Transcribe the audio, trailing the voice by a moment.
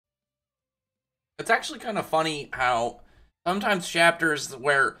It's actually kind of funny how sometimes chapters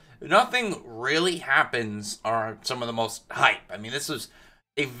where nothing really happens are some of the most hype. I mean, this was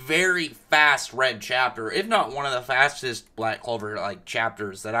a very fast read chapter, if not one of the fastest Black Clover like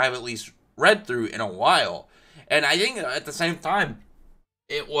chapters that I've at least read through in a while. And I think at the same time,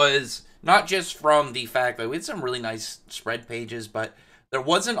 it was not just from the fact that we had some really nice spread pages, but there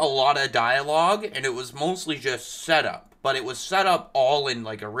wasn't a lot of dialogue, and it was mostly just setup. But it was set up all in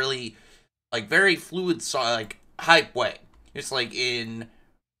like a really like very fluid, like hype way. It's like in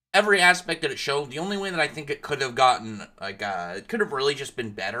every aspect that it showed. The only way that I think it could have gotten like it could have really just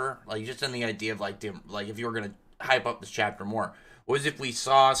been better, like just in the idea of like if you were gonna hype up this chapter more, was if we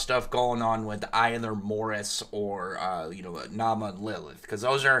saw stuff going on with either Morris or Nama and Lilith, because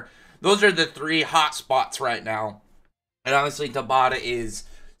those are the three hot spots right now. And honestly, Tabata is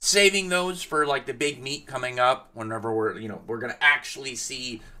saving those for like the big meet coming up whenever we're gonna actually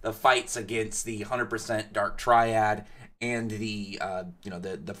see the fights against the 100% Dark Triad and the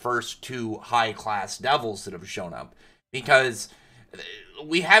first two high class devils that have shown up, because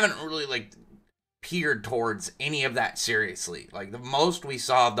we haven't really like peered towards any of that seriously. Like the most we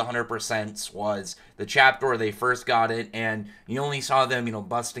saw of the 100% was the chapter where they first got it, and you only saw them,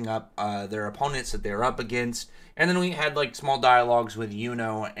 busting up their opponents that they were up against. And then we had like small dialogues with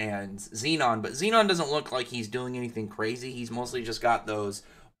Yuno and Xenon, but Xenon doesn't look like he's doing anything crazy. He's mostly just got those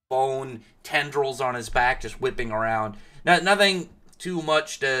bone tendrils on his back, just whipping around. Nothing too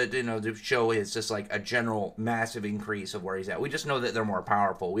much to show. Is just like a general massive increase of where he's at. We just know that they're more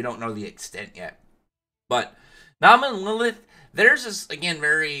powerful. We don't know the extent yet. But Nama and Lilith, there's this again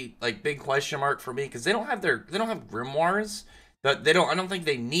very like big question mark for me, because they don't have grimoires. But I don't think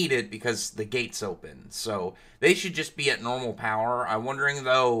they need it because the gate's open. So they should just be at normal power. I'm wondering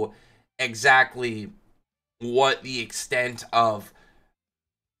though exactly what the extent of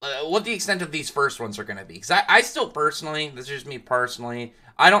these first ones are going to be. Because I still personally, this is just me personally,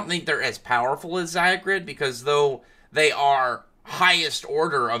 I don't think they're as powerful as Zagrid, because though they are highest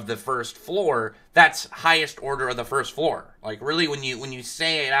order of the first floor, that's highest order of the first floor. Like really, when you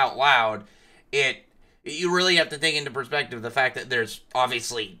say it out loud, you really have to take into perspective the fact that there's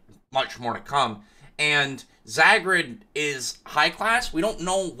obviously much more to come. And Zagrid is high class. We don't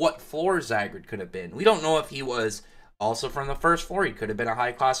know what floor Zagrid could have been. We don't know if he was also from the first floor. He could have been a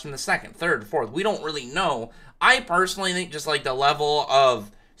high class from the second, third, fourth. We don't really know. I personally think just like the level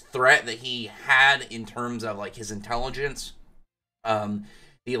of threat that he had in terms of like his intelligence,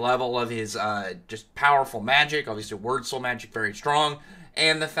 the level of his just powerful magic, obviously word soul magic very strong,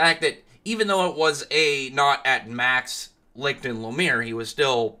 and the fact that even though it was not at max Licht and Lumir, he was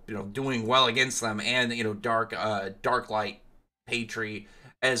still doing well against them, and dark light Patri,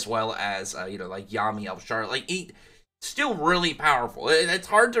 as well as like Yami Elshar, like he still really powerful. It's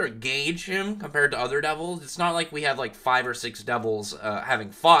hard to gauge him compared to other devils. It's not like we have like 5 or 6 devils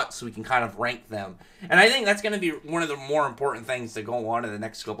having fought, so we can kind of rank them. And I think that's going to be one of the more important things to go on in the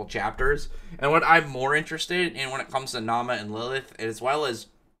next couple chapters. And what I'm more interested in when it comes to Nama and Lilith, as well as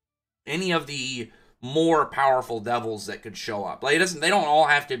any of the more powerful devils that could show up. Like they don't all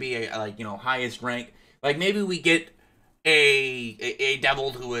have to be highest rank. Like maybe we get a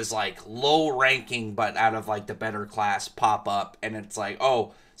devil who is like low ranking but out of like the better class pop up, and it's like,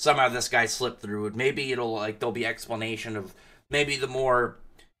 oh, somehow this guy slipped through it. Maybe there'll be explanation of maybe the more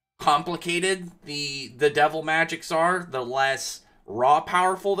complicated the devil magics are, the less raw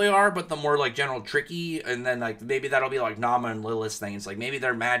powerful they are, but the more like general tricky. And then like maybe that'll be like Nama and Lilith's things. Like maybe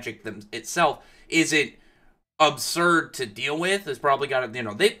their magic itself isn't absurd to deal with. It's probably got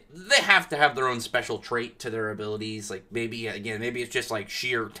to, they have to have their own special trait to their abilities. Like maybe it's just like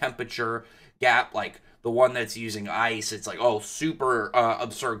sheer temperature gap. Like the one that's using ice, it's like, oh, super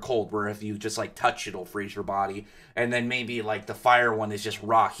absurd cold, where if you just like touch it'll freeze your body. And then maybe like the fire one is just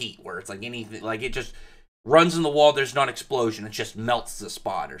raw heat, where it's like anything, like it just runs in the wall, there's not explosion, it just melts the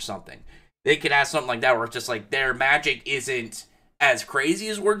spot or something. They could have something like that, where it's just like their magic isn't as crazy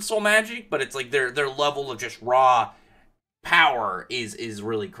as Word Soul magic, but it's like their level of just raw power is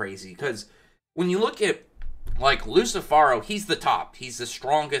really crazy. Because when you look at like Lucifaro, he's the top. He's the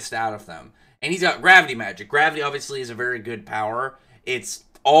strongest out of them. And he's got gravity magic. Gravity obviously is a very good power. It's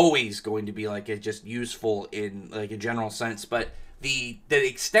always going to be like it's just useful in like a general sense, but the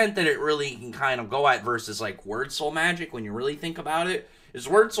extent that it really can kind of go at versus like Word Soul magic, when you really think about it, is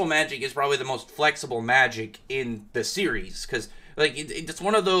Word Soul magic is probably the most flexible magic in the series, because like it's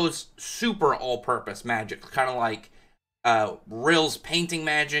one of those super all-purpose magic, kind of like Rill's painting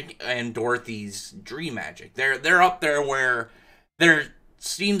magic and Dorothy's dream magic. They're up there where there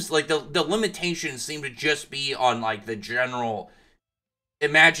seems like the limitations seem to just be on like the general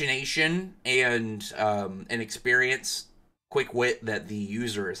imagination and an experience, quick wit that the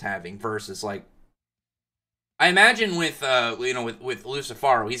user is having versus like I imagine with with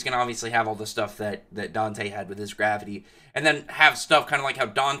Lucifaro, he's gonna obviously have all the stuff that Dante had with his gravity, and then have stuff kind of like how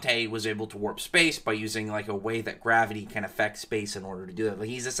Dante was able to warp space by using like a way that gravity can affect space in order to do it. Like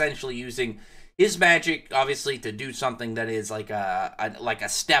he's essentially using his magic, obviously, to do something that is like a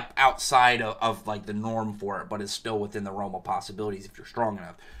step outside of like the norm for it, but is still within the realm of possibilities if you're strong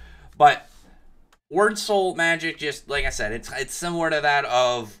enough. But Word Soul magic, just like I said, it's similar to that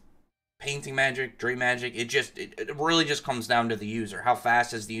of painting magic, dream magic. It really just comes down to the user. How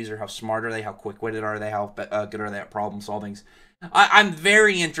fast is the user? How smart are they? How quick-witted are they? How good are they at problem solvings? I'm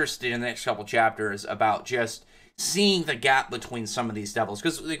very interested in the next couple chapters about just seeing the gap between some of these devils,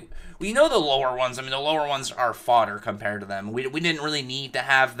 because like, we know the lower ones. I mean, the lower ones are fodder compared to them. We didn't really need to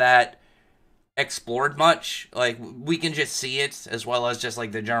have that explored much. Like we can just see it, as well as just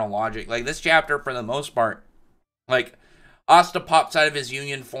like the general logic. Like this chapter, for the most part, like Asta pops out of his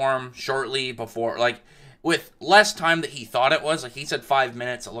union form shortly before, like, with less time that he thought it was. Like, he said 5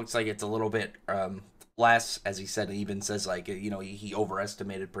 minutes. It looks like it's a little bit less, as he said. He even says, like, he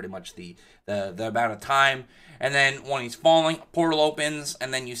overestimated pretty much the amount of time. And then when he's falling, portal opens,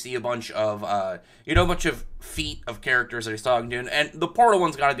 and then you see a bunch of, a bunch of feet of characters that he's talking to. And the portal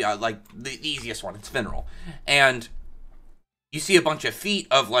one's got to be, like, the easiest one. It's Finral. And you see a bunch of feet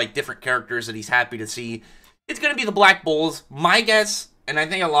of, like, different characters that he's happy to see. It's going to be the Black Bulls. My guess, and I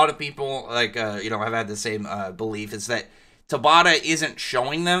think a lot of people, like, have had the same belief, is that Tabata isn't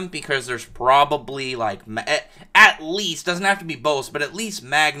showing them because there's probably, like, at least, doesn't have to be both, but at least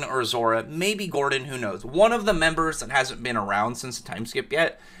Magna or Zora, maybe Gordon, who knows. One of the members that hasn't been around since the time skip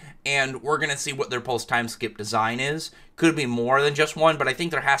yet, and we're going to see what their post-time skip design is. Could be more than just one, but I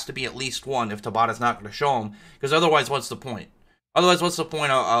think there has to be at least one if Tabata's not going to show them, because otherwise, what's the point? Otherwise, what's the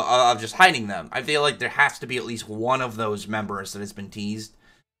point of just hiding them? I feel like there has to be at least one of those members that has been teased.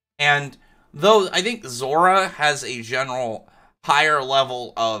 And though I think Zora has a general higher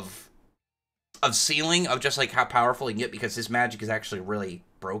level of ceiling of just like how powerful he can get, because his magic is actually really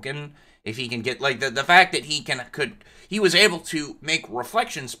broken. If he can get like the fact that he was able to make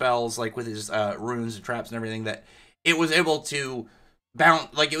reflection spells like with his runes and traps and everything, that it was able to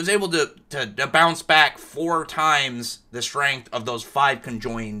bounce back 4 times the strength of those 5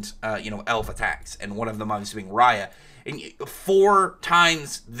 conjoined, elf attacks, and one of them obviously being Raya, and 4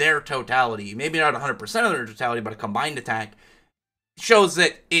 times their totality, maybe not 100% of their totality, but a combined attack, shows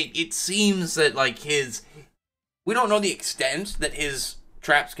that it seems that, like, we don't know the extent that his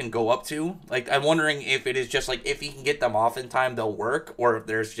traps can go up to. Like, I'm wondering if it is just, like, if he can get them off in time, they'll work, or if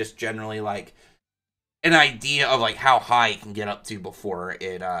there's just generally, like, an idea of like how high it can get up to before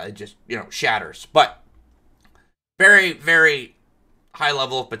it just shatters. But very, very high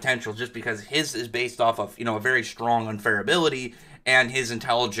level of potential, just because his is based off of a very strong unfair ability and his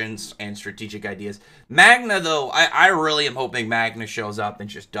intelligence and strategic ideas. Magna, though, I really am hoping Magna shows up and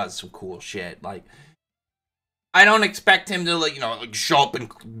just does some cool shit. Like, I don't expect him to like show up and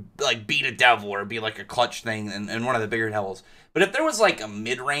like beat a devil or be like a clutch thing and one of the bigger devils. But if there was like a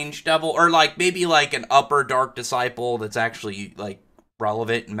mid-range devil, or like maybe like an upper dark disciple that's actually like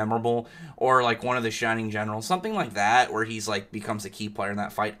relevant and memorable, or like one of the Shining Generals, something like that, where he's like becomes a key player in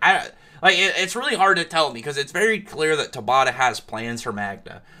that fight. It's really hard to tell, because it's very clear that Tabata has plans for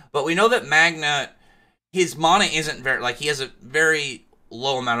Magna, but we know that Magna, his mana isn't very, like, he has a very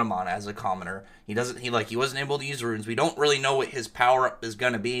low amount of mana as a commoner. He wasn't able to use runes. We don't really know what his power up is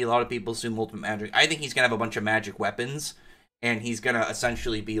gonna be. A lot of people assume ultimate magic. I think he's gonna have a bunch of magic weapons, and he's gonna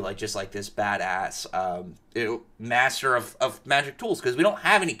essentially be like just like this badass master of magic tools, because we don't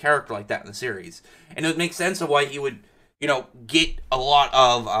have any character like that in the series, and it would make sense of why he would get a lot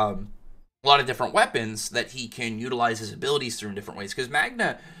of different weapons that he can utilize his abilities through in different ways. Because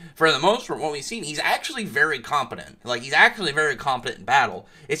Magna, for the most part, what we've seen, he's actually very competent. Like, he's actually very competent in battle.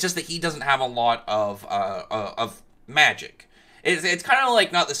 It's just that he doesn't have a lot of magic. It's kind of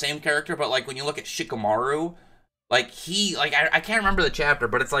like not the same character, but like when you look at Shikamaru, like I can't remember the chapter,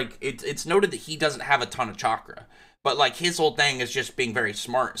 but it's like it's noted that he doesn't have a ton of chakra. But like his whole thing is just being very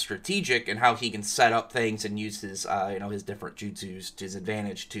smart and strategic, and how he can set up things and use his his different jutsus to his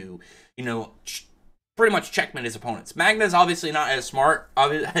advantage to pretty much checkmate his opponents. Magna's obviously not as smart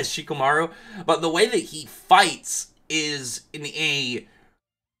as Shikamaru, but the way that he fights is in a,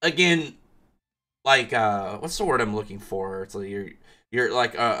 again, like what's the word I'm looking for? It's like you're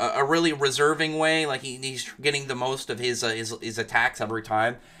like a really reserving way. Like he's getting the most of his attacks every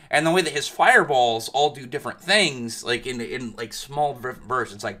time, and the way that his fireballs all do different things, like in like small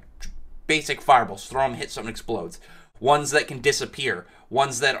versions, like basic fireballs, throw them, hit something, explodes. ones that can disappear,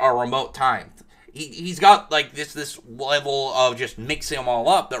 ones that are remote timed. He's got like this level of just mixing them all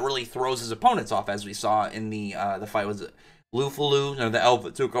up that really throws his opponents off, as we saw in the fight with Lufalu, the elf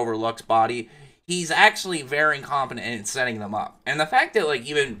that took over Luck's body. He's actually very incompetent in setting them up, and the fact that like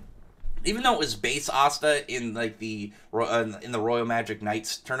even though it was base Asta in like in the Royal Magic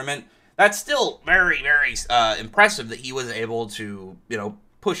Knights tournament, that's still very very impressive that he was able to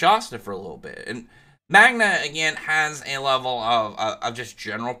push Asta for a little bit. And Magna again has a level of just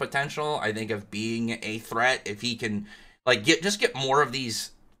general potential, I think, of being a threat if he can like get more of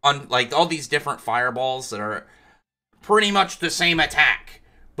these like all these different fireballs that are pretty much the same attack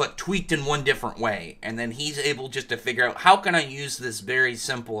but tweaked in one different way, and then he's able just to figure out how can I use this very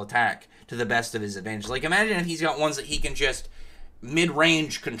simple attack to the best of his advantage. Like imagine if he's got ones that he can just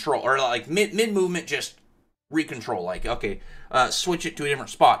mid-range control, or like mid-movement just recontrol, like okay, switch it to a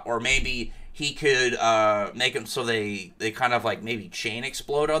different spot, or maybe he could make them so they kind of like maybe chain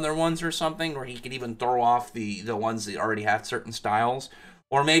explode on their ones or something, or he could even throw off the ones that already have certain styles.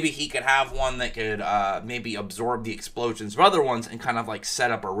 Or maybe he could have one that could maybe absorb the explosions of other ones and kind of like set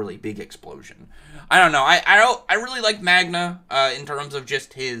up a really big explosion. I don't know. I really like Magna in terms of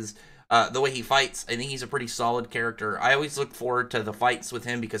just his the way he fights. I think he's a pretty solid character. I always look forward to the fights with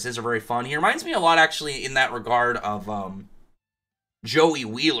him because his are very fun. He reminds me a lot, actually, in that regard of Joey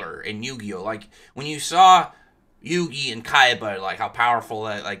Wheeler in Yu-Gi-Oh! Like when you saw Yugi and Kaiba, like how powerful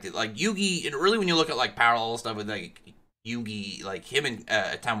that like Yugi. And really, when you look at like parallel stuff with like Yugi, like him and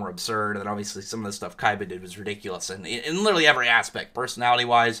Tem were absurd, and obviously some of the stuff Kaiba did was ridiculous, and in literally every aspect, personality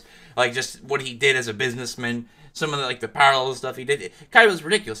wise, like just what he did as a businessman, some of the like the parallel stuff he did, Kaiba was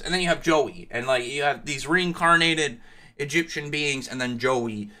ridiculous. And then you have Joey, and like you have these reincarnated Egyptian beings, and then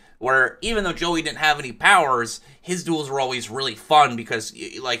Joey, where even though Joey didn't have any powers, his duels were always really fun because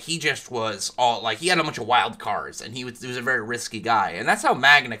like he just was all like he had a bunch of wild cards, and he was a very risky guy, and that's how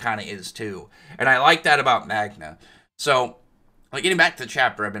Magna kind of is too, and I like that about Magna. So, like getting back to the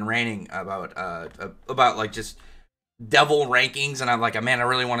chapter, I've been ranting about like just devil rankings, and I'm like, man, I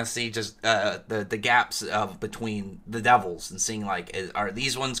really want to see just the gaps of between the devils and seeing like, are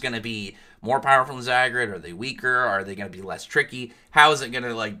these ones going to be more powerful than Zagrid? Are they weaker? Are they going to be less tricky? How is it going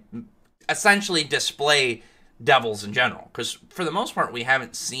to like essentially display devils in general? Because for the most part, we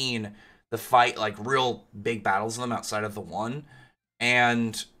haven't seen the fight like real big battles of them outside of the one,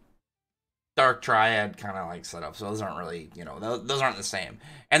 and Dark Triad kind of like set up, so those aren't really, those aren't the same.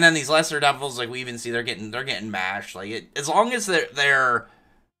 And then these lesser devils, like we even see they're getting mashed. Like as long as they're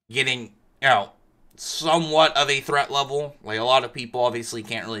getting somewhat of a threat level, like a lot of people obviously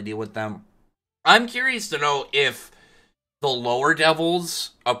can't really deal with them. I'm curious to know if the lower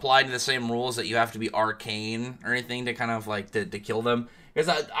devils apply to the same rules, that you have to be arcane or anything to kind of like to kill them.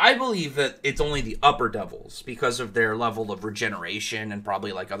 Because I believe that it's only the upper devils because of their level of regeneration and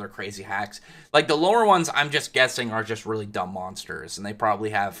probably like other crazy hacks. Like the lower ones, I'm just guessing, are just really dumb monsters, and they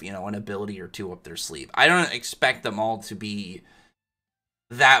probably have an ability or two up their sleeve. I don't expect them all to be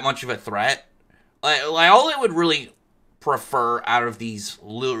that much of a threat. Like all I would really prefer out of these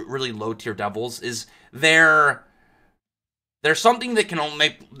really low tier devils is there's something that can only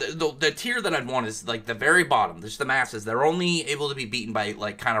make the tier that I'd want is like the very bottom. There's the masses. They're only able to be beaten by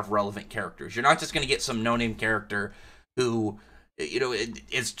like kind of relevant characters. You're not just going to get some no-name character who,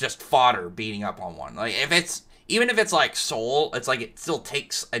 it's just fodder beating up on one. Like even if it's like Soul, it's like it still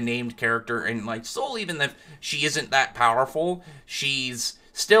takes a named character, and like Soul, even if she isn't that powerful, she's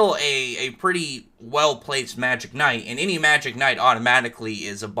still a pretty well-placed Magic Knight, and any Magic Knight automatically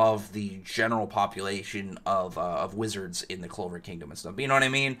is above the general population of wizards in the Clover Kingdom and stuff. You know what I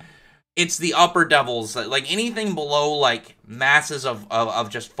mean? It's the upper devils, like anything below like masses of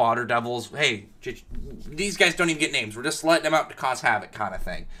just fodder devils. Hey, these guys don't even get names. We're just letting them out to cause havoc kind of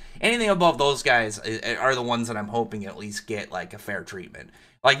thing. Anything above those guys are the ones that I'm hoping at least get like a fair treatment.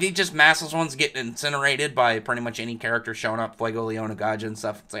 Like, these just massless ones get incinerated by pretty much any character showing up, Fuego, Leona, Gaja, and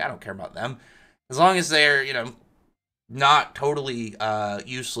stuff. It's like, I don't care about them. As long as they're, not totally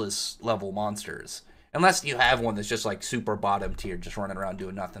useless level monsters. Unless you have one that's just, like, super bottom tier, just running around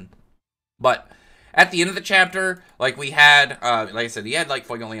doing nothing. But at the end of the chapter, like, we had, like I said, he had, like,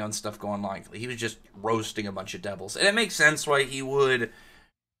 Fuego, Leon stuff going on. He was just roasting a bunch of devils. And it makes sense why he would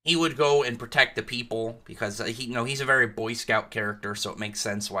go and protect the people, because he's a very Boy Scout character, so it makes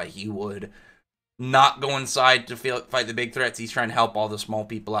sense why he would not go inside to fight the big threats. He's trying to help all the small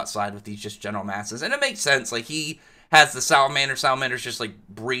people outside with these just general masses, and it makes sense. Like, he has the Salamander's just like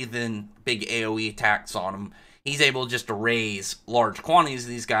breathing big AoE attacks on him. He's able just to raise large quantities of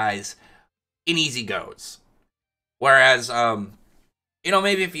these guys in easy goes. Whereas,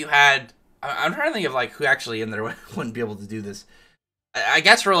 maybe if you had I'm trying to think of like who actually in there wouldn't be able to do this. I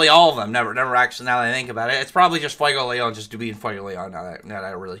guess really all of them never actually. Now that I think about it, it's probably just Fuego Leon just to be in Fuego Leon. Now that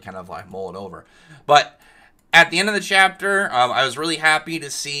I really kind of like mull it over, but at the end of the chapter, I was really happy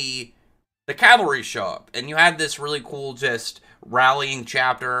to see the cavalry show up, and you had this really cool just rallying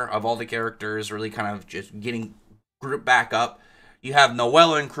chapter of all the characters really kind of just getting grouped back up. You have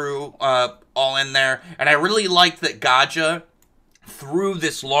Noelle and crew all in there, and I really liked that Gaja threw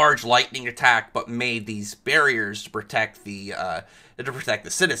this large lightning attack, but made these barriers to protect the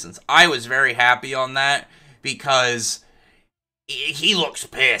citizens. I was very happy on that because he looks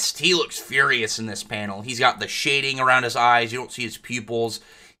pissed. He looks furious in this panel. He's got the shading around his eyes. You don't see his pupils.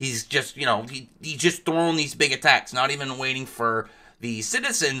 He's just, he's just throwing these big attacks, not even waiting for the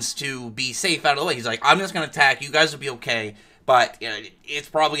citizens to be safe out of the way. He's like, I'm just going to attack. You guys will be okay, but it's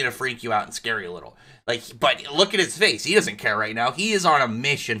probably going to freak you out and scare you a little. But look at his face. He doesn't care right now. He is on a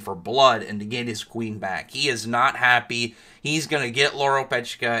mission for blood and to get his queen back. He is not happy. He's going to get Laura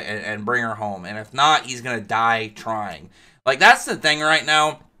Pechka and bring her home. And if not, he's going to die trying. That's the thing right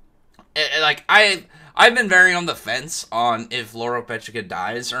now. I've been very on the fence on if Laura Pechka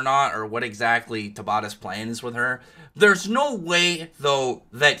dies or not, or what exactly Tabata's plan is with her. There's no way, though,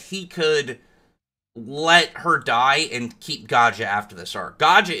 that he could let her die and keep Gaja after this arc.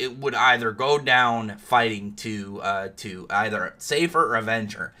 Gaja it would either go down fighting to either save her or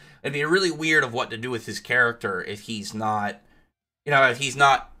avenge her. It'd be really weird of what to do with his character if he's not, if he's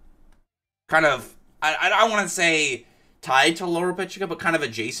not kind of, I don't want to say tied to Laura Pechka, but kind of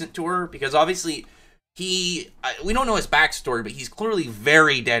adjacent to her, because obviously we don't know his backstory, but he's clearly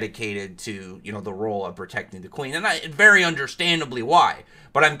very dedicated to, the role of protecting the queen, and very understandably why.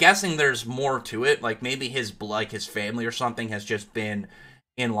 But I'm guessing there's more to it, like maybe his family or something has just been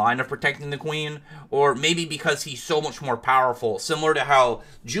in line of protecting the queen, or maybe because he's so much more powerful, similar to how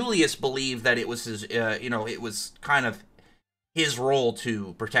Julius believed that it was his, it was kind of his role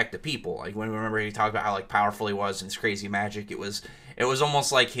to protect the people. Like when remember he talked about how powerful he was and his crazy magic, it was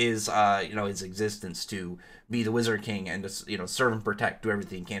almost like his his existence to be the Wizard King and to serve and protect, do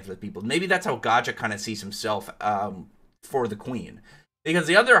everything he can for the people. Maybe that's how Gaja kind of sees himself for the queen. Because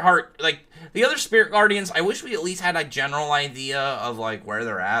the other Spirit Guardians, I wish we at least had a general idea of where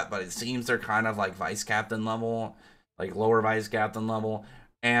they're at, but it seems they're kind of Vice Captain level, lower Vice Captain level.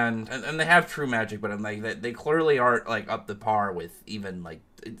 And they have true magic, but I'm they clearly aren't up to par with even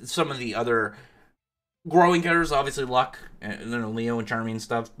some of the other growing characters. Obviously, Luck and Leo and Charmy and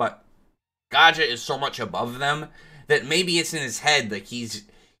stuff, but Gaja is so much above them that maybe it's in his head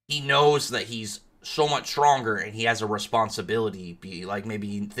he knows that he's so much stronger and he has a responsibility. Maybe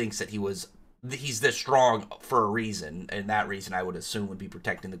he thinks that he's this strong for a reason, and that reason I would assume would be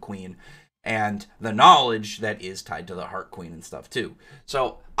protecting the queen. And the knowledge that is tied to the Heart Queen and stuff too.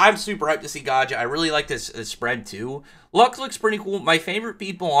 So I'm super hyped to see Gaja. I really like this spread too. Lux looks pretty cool. My favorite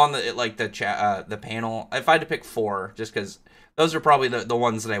people on the panel, if I had to pick 4, just because those are probably the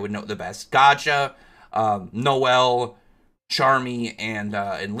ones that I would note the best. Gaja, Noelle, Charmy,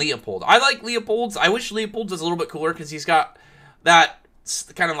 and Leopold. I like Leopold's. I wish Leopold's is a little bit cooler because he's got that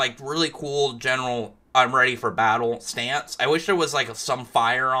kind of really cool general I'm ready for battle stance. I wish there was some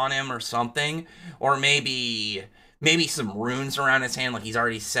fire on him or something, or maybe some runes around his hand, he's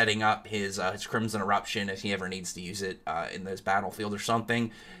already setting up his Crimson Eruption if he ever needs to use it in this battlefield or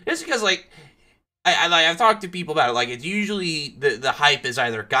something. Just because I've talked to people about it, it's usually the hype is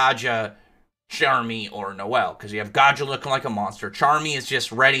either Gaja, Charmy, or Noelle, because you have Gaja looking like a monster. Charmy is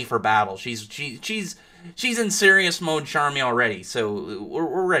just ready for battle. She's in serious mode, Charmy already, so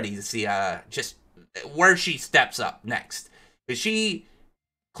we're ready to see just where she steps up next, because she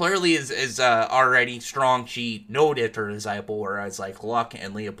clearly is already strong. She noted her disciple, whereas Luck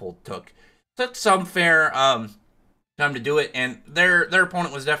and Leopold took some fair time to do it, and their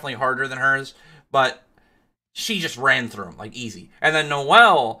opponent was definitely harder than hers, but she just ran through them easy. And then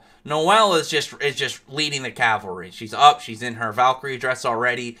Noelle is just leading the cavalry. She's up, she's in her Valkyrie dress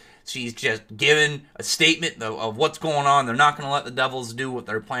already. She's just given a statement of what's going on. They're not going to let the Devils do what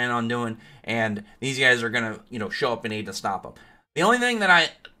they're planning on doing, and these guys are going to, show up and aid to stop them. The only thing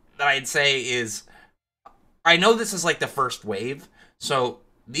that I'd say is, I know this is the first wave, so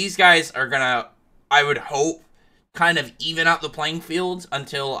these guys are going to, I would hope, kind of even out the playing field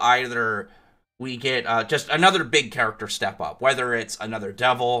until either we get just another big character step up, whether it's another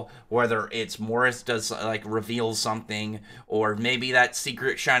Devil, whether it's Morris does reveals something, or maybe that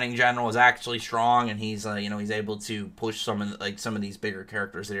secret Shining General is actually strong and he's he's able to push some of these bigger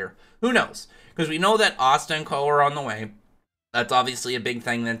characters here. Who knows? Because we know that Asta and Co are on the way. That's obviously a big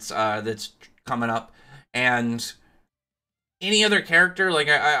thing that's coming up, and any other character, like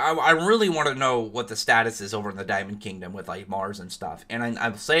I really want to know what the status is over in the Diamond Kingdom with like Mars and stuff. And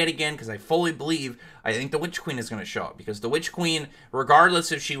I'll say it again because I fully believe I think the Witch Queen is going to show up, because the Witch Queen,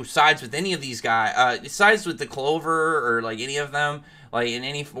 regardless if she sides with any of these guys, sides with the Clover or like any of them, like in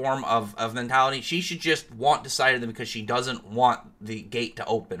any form of mentality, she should just want to side of them because she doesn't want the gate to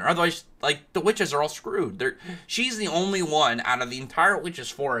open. Or otherwise, like, the witches are all screwed. She's the only one out of the entire witches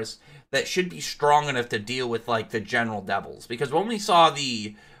forest that should be strong enough to deal with like the general devils. Because when we saw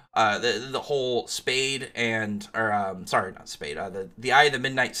the whole Spade and, or sorry, not Spade, the Eye of the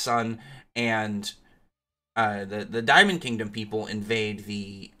Midnight Sun and the Diamond Kingdom people invade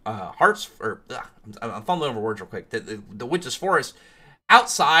the Hearts, or I'm fumbling over words real quick. The Witch's Forest.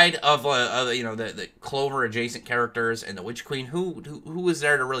 Outside of you know, the Clover adjacent characters and the Witch Queen, who was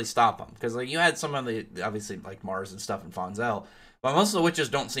there to really stop them? Because like you had some of the, obviously, like Mars and stuff and Fonzel, but most of the witches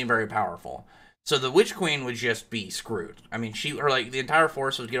don't seem very powerful. So the Witch Queen would just be screwed. I mean, her, like, the entire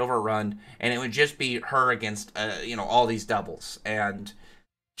force would get overrun, and it would just be her against you know, all these doubles. And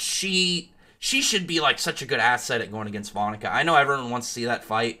she should be like such a good asset at going against Vonica. I know everyone wants to see that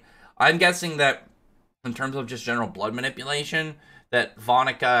fight. I'm guessing that in terms of just general blood manipulation, that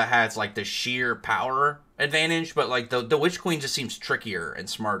Vonica has like the sheer power advantage, but like the Witch Queen just seems trickier and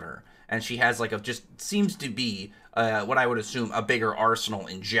smarter, and she has like just seems to be what I would assume a bigger arsenal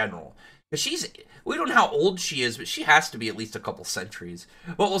in general. Because we don't know how old she is, but she has to be at least a couple centuries.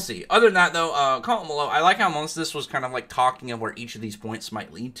 But we'll see. Other than that, though, comment below. I like how most of this was kind of like talking of where each of these points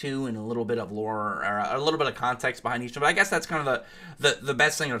might lead to, and a little bit of lore, or a little bit of context behind each of them. But I guess that's kind of the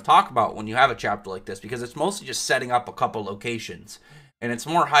best thing to talk about when you have a chapter like this, because it's mostly just setting up a couple locations, and it's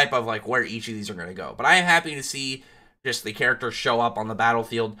more hype of like where each of these are going to go. But I am happy to see just the characters show up on the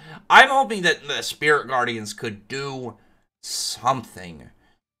battlefield. I'm hoping that the Spirit Guardians could do something.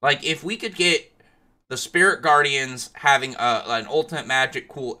 Like, if we could get the Spirit Guardians having an ultimate magic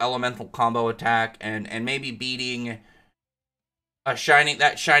cool elemental combo attack, and maybe beating a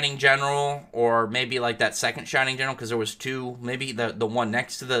Shining General, or maybe like that second Shining General, because there was two, maybe the one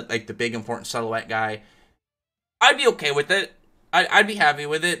next to the big important silhouette guy, I'd be okay with it. I'd be happy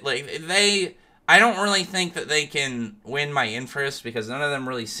with it. Like, I don't really think that they can win my interest, because none of them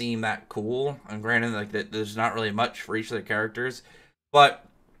really seem that cool. And granted, like, that there's not really much for each of the characters, but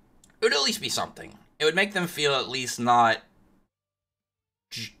it would at least be something. It would make them feel at least not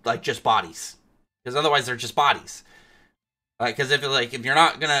like just bodies, because otherwise they're just bodies. Because if you're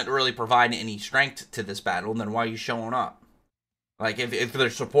not gonna really provide any strength to this battle, then why are you showing up? Like, if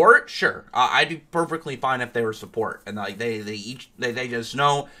they're support, sure, I'd be perfectly fine if they were support, and like they just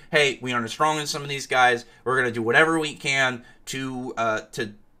know, hey, we aren't as strong as some of these guys. We're gonna do whatever we can to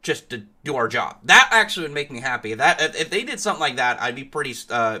do our job. That actually would make me happy. If they did something like that, I'd be pretty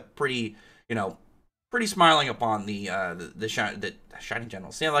smiling upon the Shining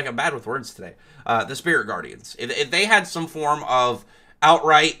Generals. See, like, I'm bad with words today. The Spirit Guardians. If they had some form of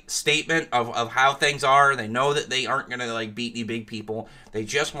outright statement of how things are, they know that they aren't gonna like beat any big people. They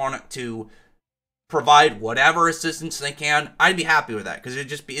just want to provide whatever assistance they can. I'd be happy with that, because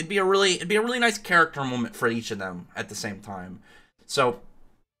it'd be a really nice character moment for each of them at the same time. So,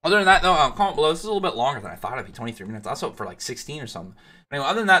 other than that, though, comment below. This is a little bit longer than I thought. It'd be 23 minutes. I was hoping for like 16 or something. Anyway,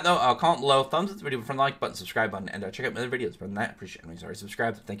 other than that, though, comment below. Thumbs up the video from the like button, subscribe button, and check out my other videos. But other than that, appreciate it. Already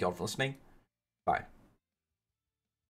subscribed. Thank you all for listening. Bye.